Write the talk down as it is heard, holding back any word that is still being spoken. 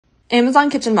Amazon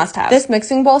Kitchen must-have. This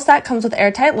mixing bowl set comes with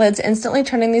airtight lids, instantly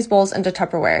turning these bowls into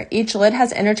Tupperware. Each lid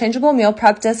has interchangeable meal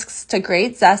prep discs to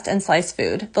grate, zest, and slice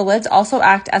food. The lids also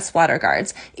act as splatter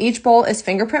guards. Each bowl is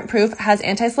fingerprint-proof, has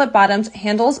anti-slip bottoms,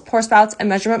 handles, pour spouts, and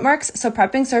measurement marks, so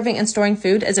prepping, serving, and storing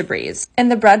food is a breeze. And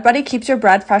the Bread Buddy keeps your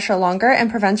bread fresher longer and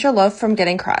prevents your loaf from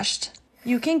getting crushed.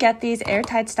 You can get these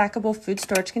airtight stackable food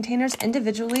storage containers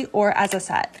individually or as a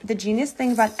set. The genius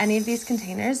thing about any of these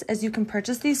containers is you can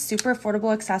purchase these super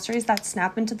affordable accessories that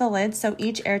snap into the lid, so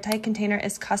each airtight container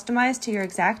is customized to your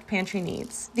exact pantry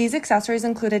needs. These accessories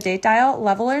include a date dial,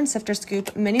 leveler and sifter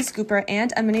scoop, mini scooper,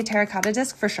 and a mini terracotta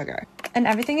disc for sugar. And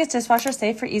everything is dishwasher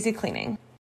safe for easy cleaning.